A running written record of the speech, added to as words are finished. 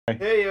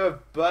Hey,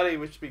 buddy,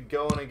 we should be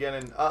going again,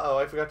 and uh-oh,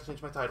 I forgot to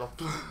change my title.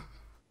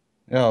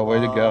 Yeah, way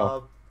to go.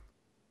 Lob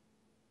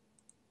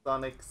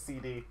Sonic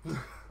CD.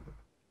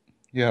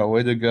 Yeah,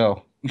 way to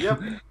go.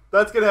 Yep,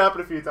 that's gonna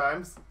happen a few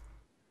times.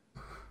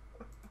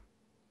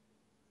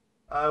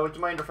 Would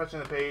you mind refreshing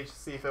the page,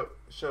 see if it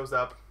shows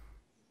up?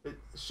 It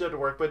should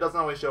work, but it doesn't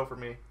always show for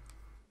me,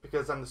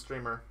 because I'm the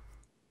streamer.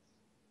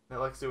 And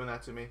it likes doing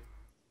that to me.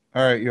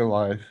 All right, you're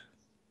live.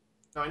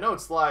 Now, I know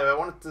it's live, I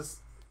wanted to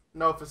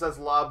know if it says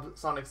Lob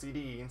Sonic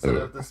CD instead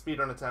of the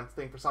speedrun attempt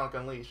thing for Sonic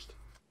Unleashed.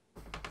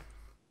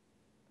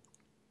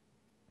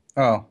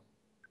 Oh,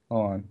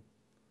 hold on.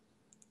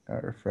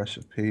 Gotta refresh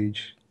the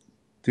page.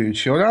 Dude,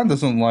 Showdown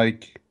doesn't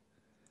like.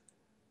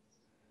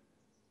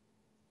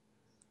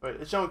 Wait,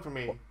 it's showing for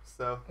me,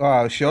 so...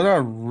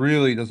 Showdown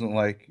really doesn't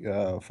like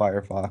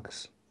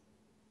Firefox.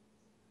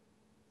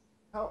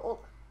 How old,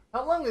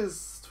 how long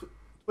has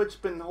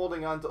Twitch been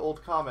holding on to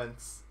old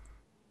comments?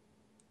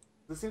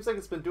 It seems like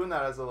it's been doing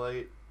that as of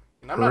late.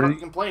 And I'm not 30?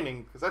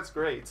 complaining, because that's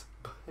great.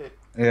 But,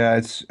 Yeah,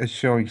 it's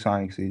showing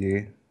Sonic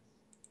CD.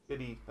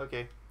 goody.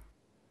 Okay.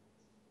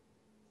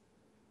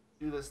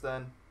 Do this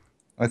then.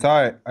 I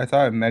thought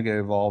it Mega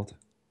Evolved.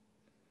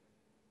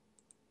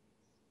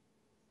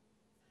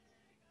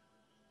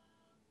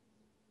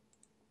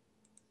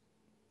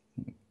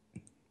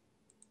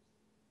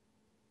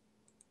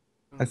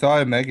 I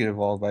thought it Mega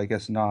Evolved, but I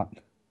guess not.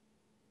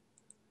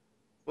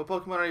 What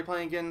Pokemon are you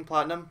playing again?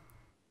 Platinum?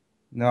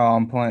 No,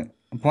 I'm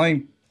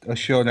playing a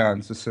Showdown.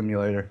 It's a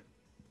simulator.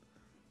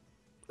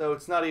 So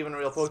it's not even a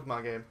real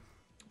Pokemon game.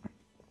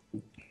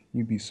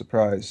 You'd be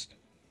surprised.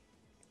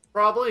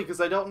 Probably,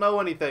 because I don't know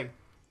anything.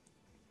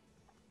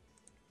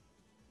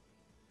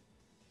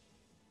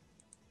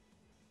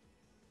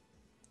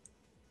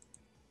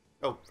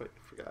 Oh, wait,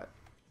 forgot.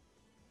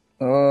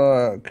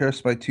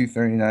 Cursed by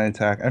 239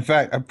 attack. In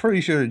fact, I'm pretty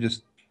sure it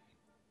just.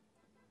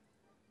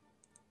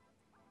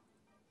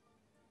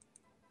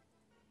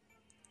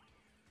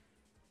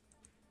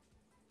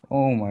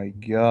 Oh my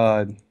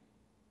God.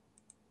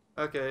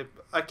 Okay,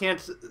 I can't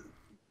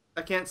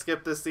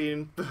skip this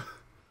scene.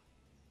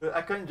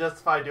 I couldn't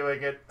justify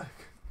doing it.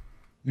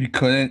 You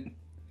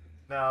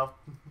No.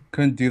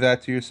 couldn't do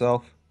that to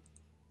yourself.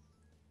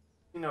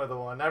 You know the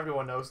one.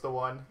 Everyone knows the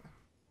one.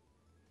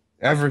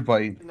 Actually,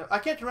 Everybody. no, I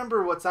can't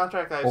remember what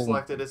soundtrack I've Oh my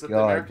selected. Is it the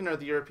God. American or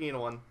the European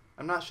one?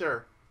 I'm not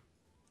sure.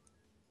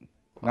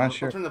 Hold on, Not I'll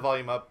sure. turn the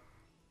volume up.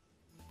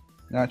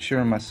 Not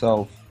sure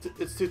myself.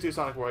 It's Toot Toot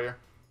Sonic Warrior.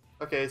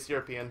 Okay, it's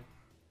European.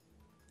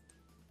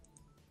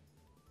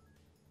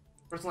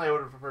 Personally, I would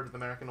have preferred the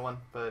American one,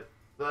 but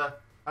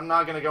I'm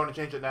not gonna go and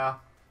change it now.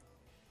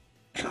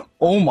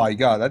 Oh my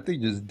God, that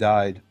thing just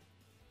died.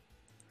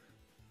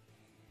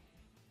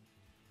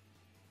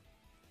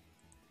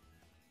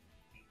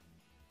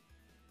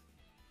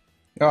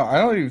 Yeah, I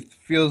don't even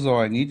feel as though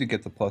I need to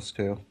get the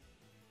 +2.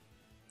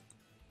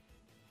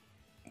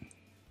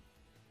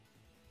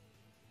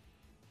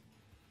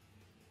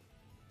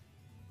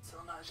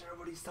 Still not sure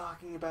what he's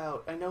talking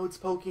about. I know it's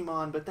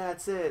Pokemon, but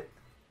that's it.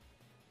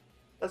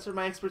 That's where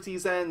my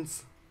expertise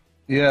ends.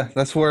 Yeah,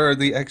 that's where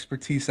the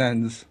expertise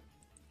ends.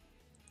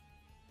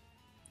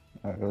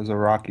 It was a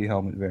Rocky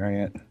Helmet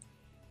variant.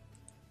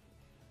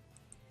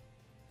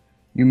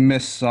 You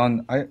missed,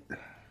 son.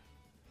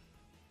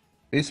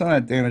 Based on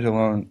that damage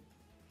alone,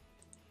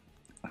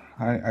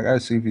 I gotta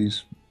see if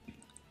he's.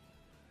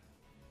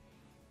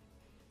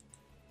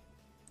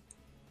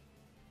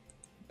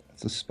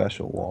 It's a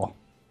special wall.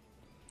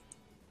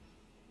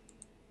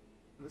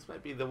 This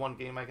might be the one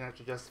game I can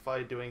actually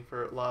justify doing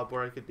for Lob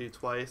where I could do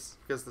twice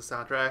because of the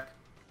soundtrack.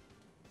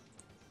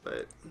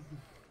 But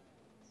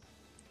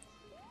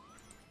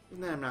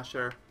even then, I'm not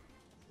sure.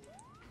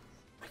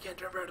 I can't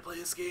remember how to play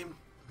this game.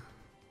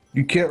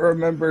 You can't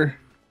remember.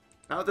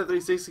 Not with the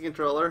 360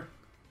 controller.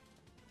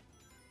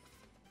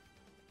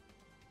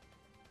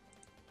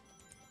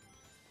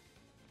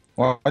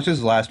 Watch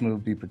his last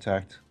move be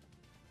protect.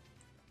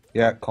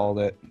 Yeah, called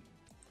it.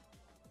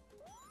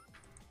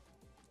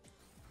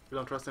 I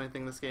don't trust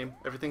anything in this game.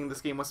 Everything in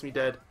this game wants me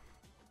dead.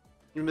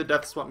 Even the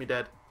deaths want me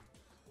dead.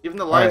 Even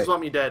the lives Alright.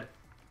 want me dead.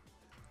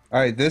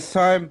 Alright, this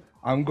time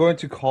I'm going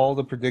to call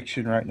the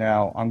prediction right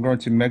now. I'm going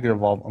to Mega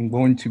Evolve. I'm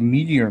going to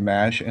Meteor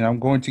Mash, and I'm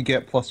going to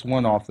get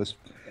 +1 off this.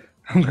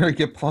 I'm going to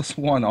get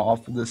 +1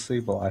 off of this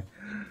Sableye.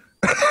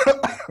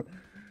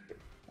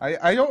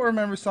 I don't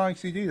remember Sonic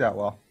CD that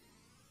well.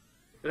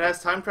 It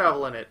has time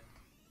travel in it.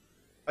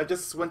 I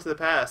just went to the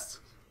past.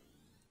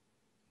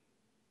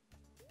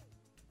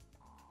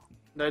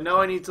 And I know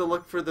I need to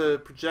look for the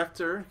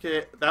projector.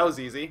 Okay, that was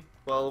easy.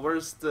 Well,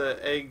 where's the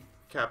egg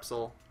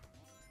capsule?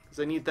 Because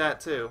I need that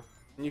too.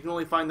 And you can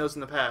only find those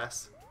in the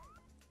past.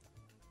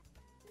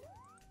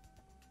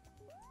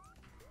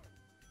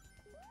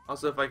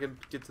 Also, if I could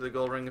get to the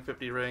gold ring of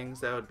 50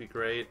 rings, that would be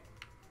great.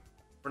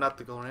 Or not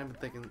the gold ring,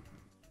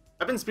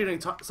 I've been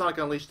speeding Sonic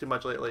Unleashed too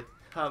much lately.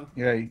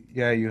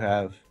 Yeah, you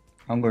have.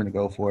 I'm going to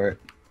go for it.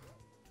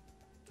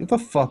 Get the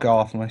fuck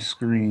off my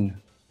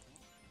screen.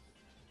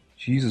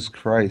 Jesus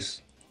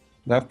Christ.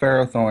 That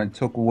Ferrothorn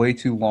took way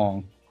too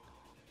long.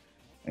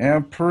 And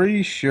I'm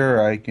pretty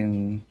sure I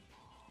can.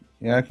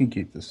 Yeah, I can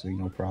keep this thing,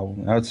 no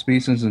problem.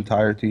 Outspeed his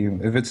entire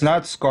team. If it's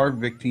not Scarf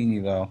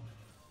Victini, though,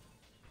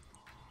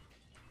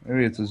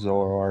 maybe it's a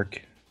Zoroark.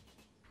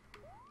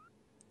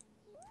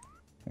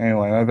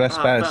 Anyway, my best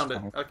Ah, bet is found it.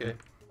 fine. Okay.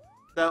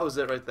 That was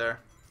it right there.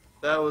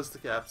 That was the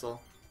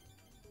capsule.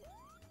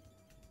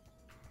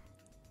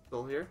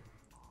 Still here?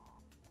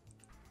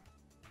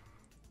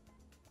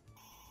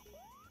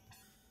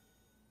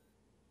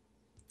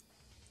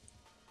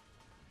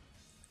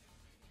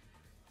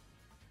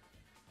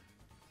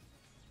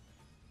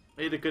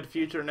 Made a good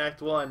future in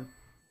Act 1.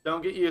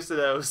 Don't get used to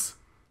those.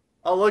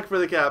 I'll look for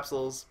the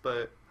capsules,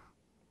 but...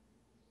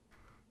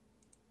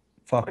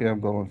 Fuck it, I'm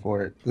going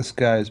for it. This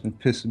guy has been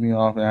pissing me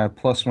off, and I have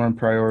 +1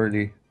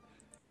 priority.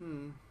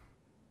 Hmm.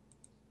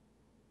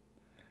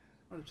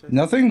 I'll check.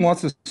 Nothing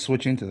wants to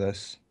switch into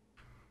this.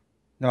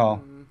 No,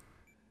 Hmm.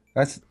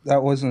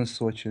 that wasn't a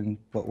switch in,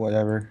 but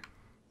whatever.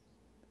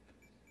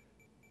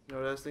 You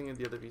know what I was thinking of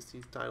the other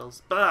VC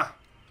titles. Bah!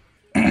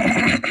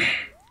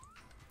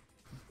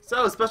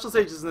 So, special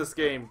stages in this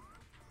game.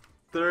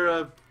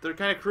 They're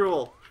kind of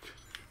cruel.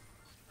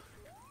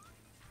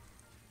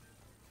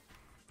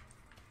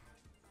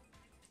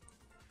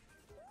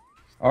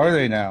 Are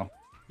they now?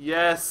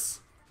 Yes!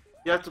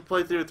 You have to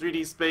play through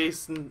 3D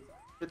space and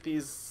hit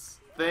these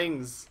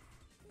things.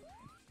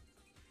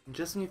 And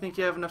just when you think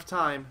you have enough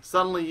time,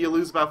 suddenly you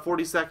lose about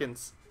 40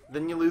 seconds.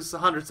 Then you lose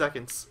 100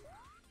 seconds.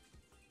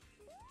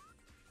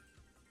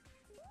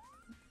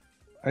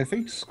 I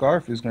think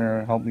Scarf is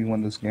gonna help me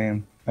win this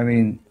game. I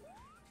mean,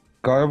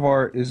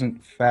 Gardevoir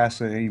isn't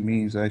fast at any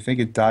means. I think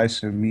it dies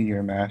to a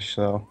Meteor Mash,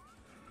 so.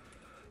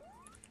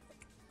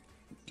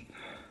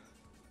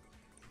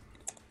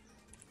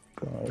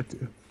 God.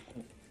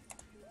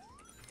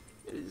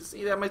 You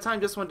see that? My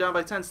time just went down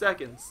by 10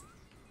 seconds.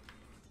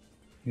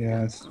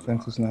 Yeah, its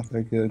defense is not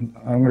that good.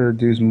 I'm gonna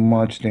do as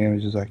much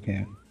damage as I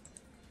can.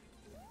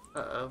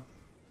 Uh-oh.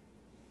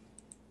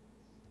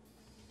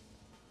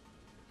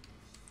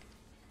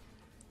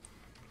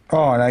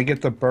 Oh, and I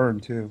get the burn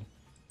too.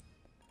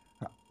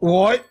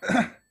 What?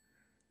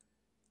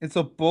 It's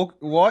a bulk.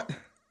 What?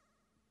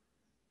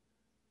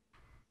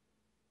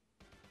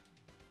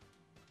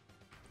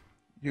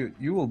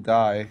 You will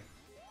die.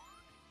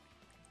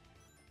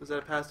 Was that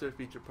a past or a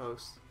feature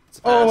post? It's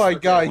a Oh pass. my Okay,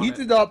 god, I he want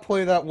did it. not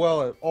play that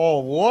well at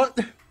all. What?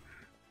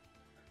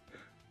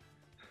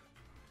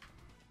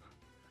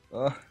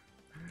 Uh,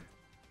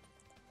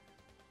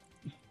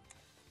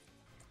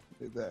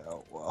 did that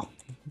out well.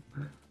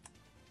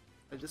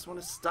 I just want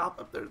to stop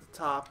up there at the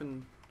top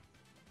and...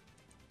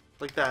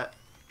 like that.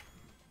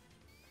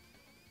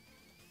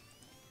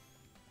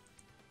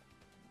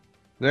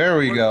 There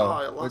we Oh, go.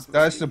 I lost my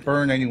That's the speed.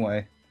 burn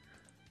anyway.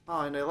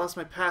 Oh, and I lost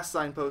my pass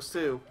signpost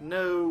too.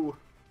 No.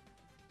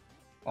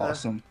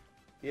 Awesome.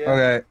 Yeah.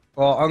 Okay.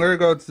 Well, I'm gonna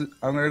go to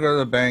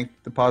the bank,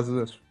 deposit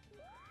this.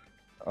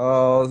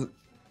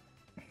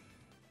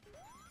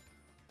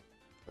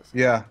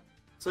 Yeah.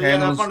 So yeah, have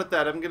Panels. fun with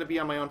that. I'm gonna be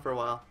on my own for a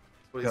while.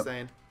 That's what he's Yep.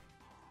 saying.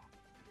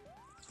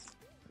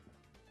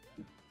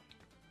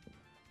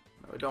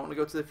 No, I don't want to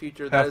go to the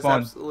future. That Have is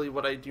fun. absolutely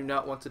what I do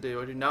not want to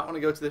do. I do not want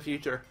to go to the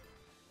future.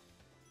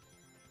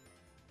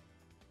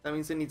 That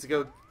means I need to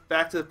go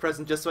back to the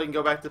present just so I can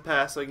go back to the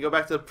past, so I can go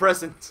back to the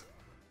present.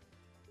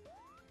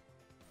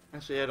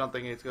 Actually, I don't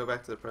think I need to go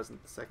back to the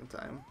present the second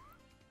time.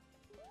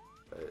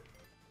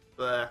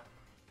 But,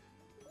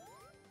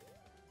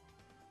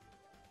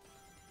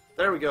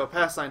 there we go,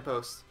 past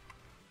signpost.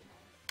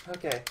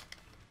 Okay.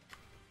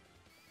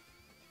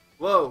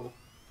 Whoa.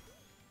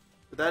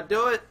 Did that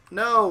do it?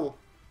 No!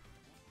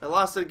 I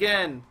lost it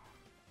again.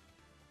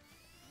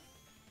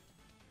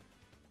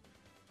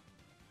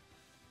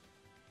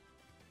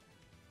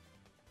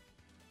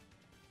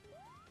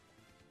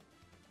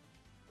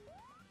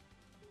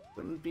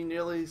 Wouldn't be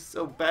nearly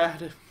so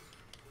bad if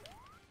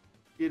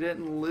you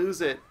didn't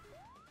lose it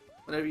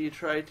whenever you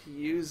tried to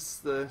use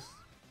the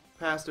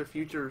past or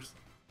future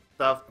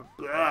stuff.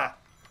 Blah.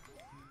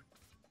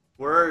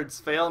 Words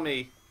fail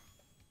me.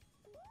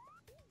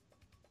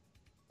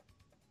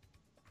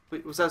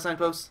 Wait, was that a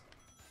signpost?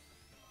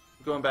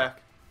 I'm going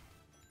back.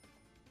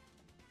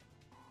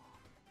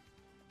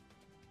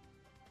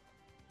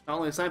 Not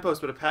only a signpost,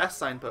 but a past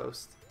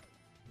signpost.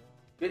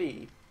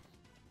 Goody.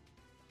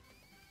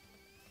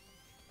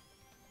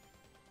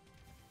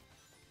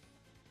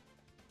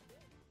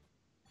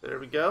 There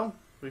we go.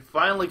 We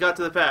finally got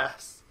to the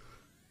pass.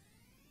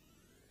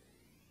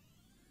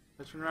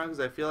 I turn around because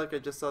I feel like I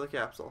just saw the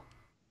capsule.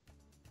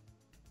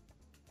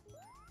 Is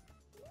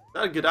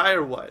that a good eye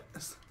or what?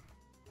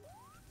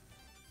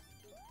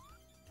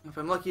 If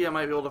I'm lucky, I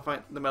might be able to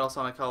find the Metal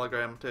Sonic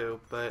hologram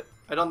too, but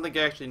I don't think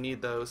I actually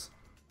need those.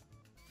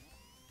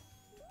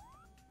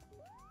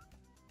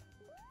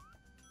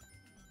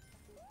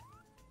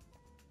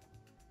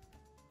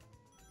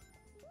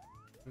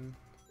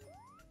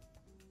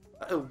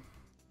 Oh.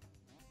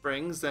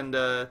 Springs and,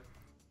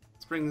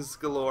 springs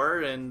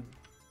galore and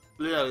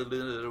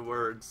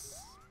words.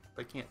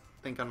 I can't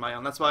think on my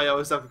own. That's why I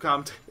always talk with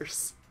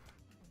commentators.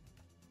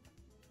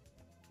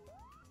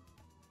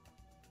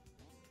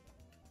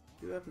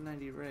 do have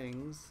 90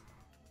 rings.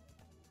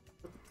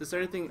 Is there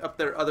anything up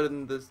there other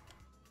than this?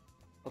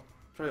 I'll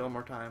try it one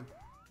more time.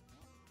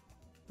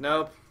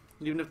 Nope.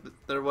 Even if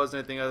there was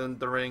anything other than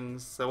the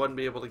rings, I wouldn't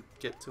be able to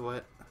get to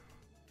it.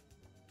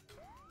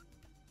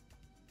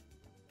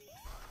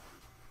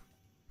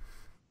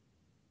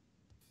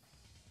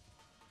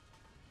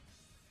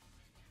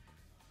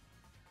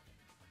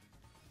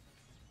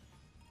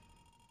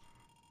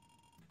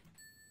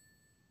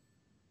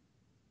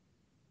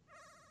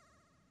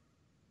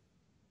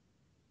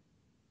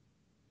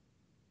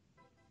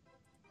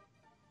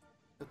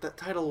 But that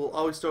title will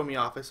always throw me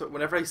off.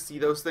 Whenever I see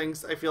those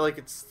things, I feel like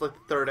it's like the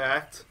third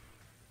act.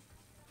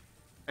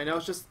 I know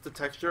it's just the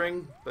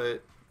texturing,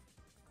 but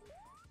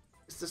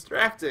it's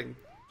distracting.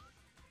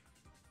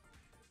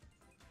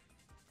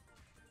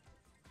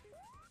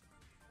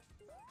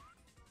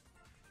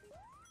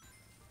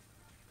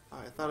 Oh,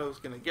 I thought I was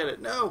gonna get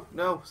it. No,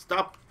 no,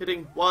 stop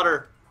hitting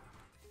water.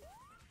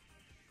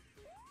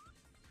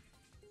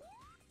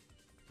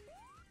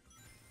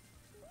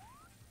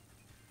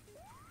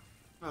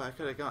 Oh, I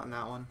could have gotten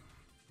that one.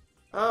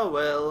 Oh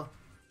well.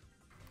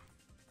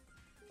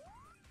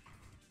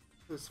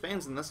 There's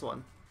fans in this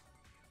one.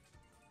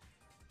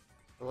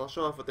 Well, I'll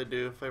show off what they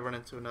do if I run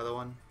into another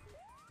one.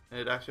 And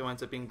it actually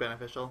winds up being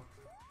beneficial.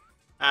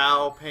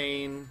 Ow,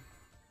 pain.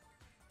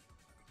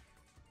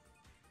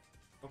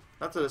 Well,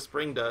 that's what a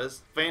spring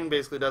does. Fan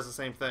basically does the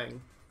same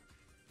thing.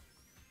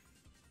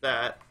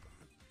 That.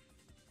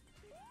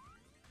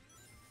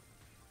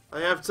 I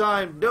have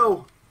time.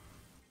 No!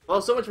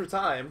 Well, so much for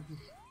time.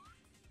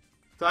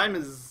 Time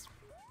is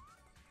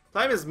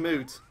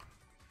moot.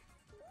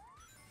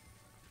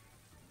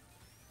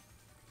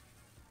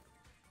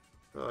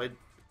 So I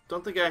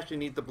don't think I actually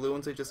need the blue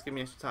ones, they just give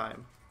me extra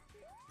time.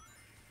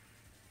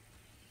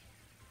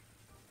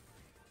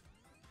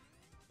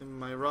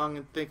 Am I wrong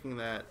in thinking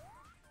that?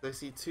 I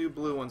see 2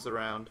 blue ones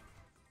around.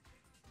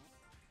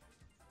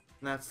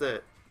 And that's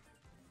it.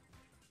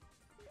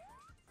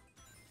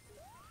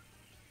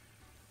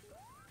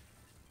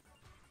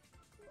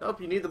 Oh,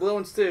 you need the blue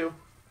ones too.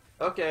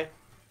 Okay.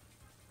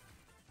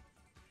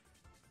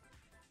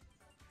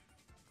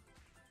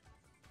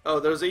 Oh,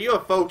 there's a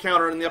UFO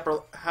counter in the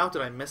upper... How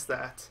did I miss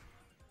that?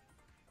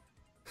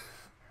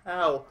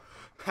 How?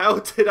 How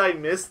did I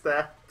miss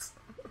that?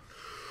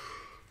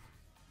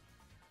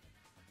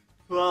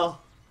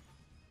 Well,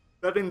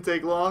 that didn't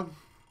take long.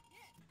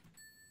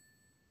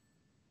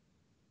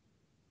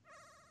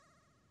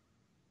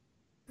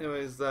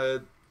 Anyways,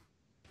 oh,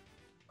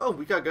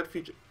 we got good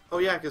feature. Oh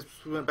yeah, because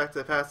we went back to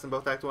the past in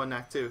both Act 1 and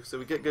Act 2, so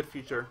we get good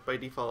feature by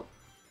default.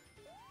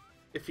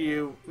 If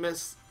you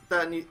miss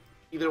that in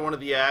either one of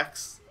the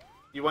acts,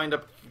 you wind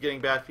up getting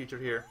bad feature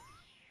here.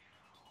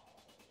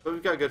 But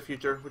we've got good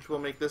feature, which will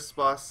make this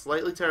boss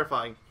slightly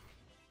terrifying.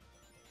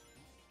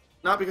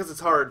 Not because it's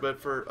hard, but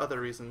for other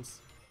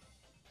reasons.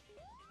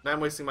 And I'm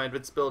wasting my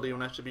invincibility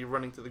when I should be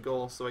running to the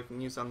goal so I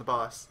can use on the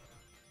boss.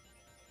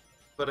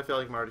 But I feel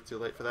like I'm already too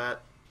late for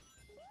that.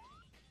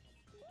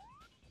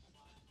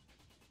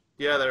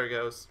 Yeah, there it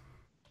goes.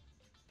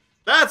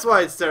 That's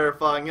why it's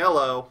terrifying,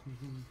 hello!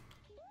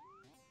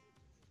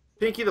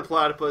 Pinky the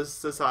Platypus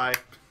says hi.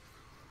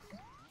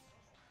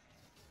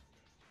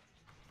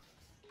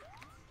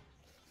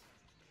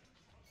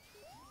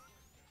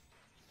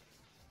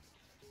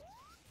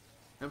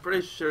 I'm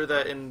pretty sure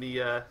that in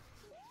the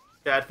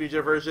bad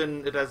feature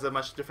version, it has a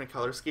much different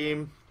color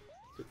scheme.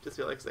 Just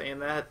feel like saying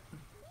that.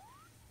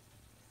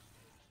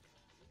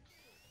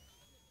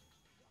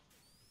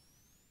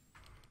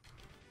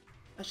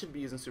 I should be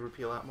using Super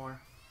P a lot more.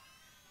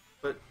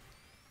 But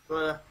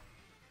whatever,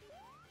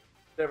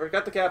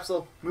 got the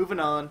capsule, moving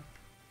on.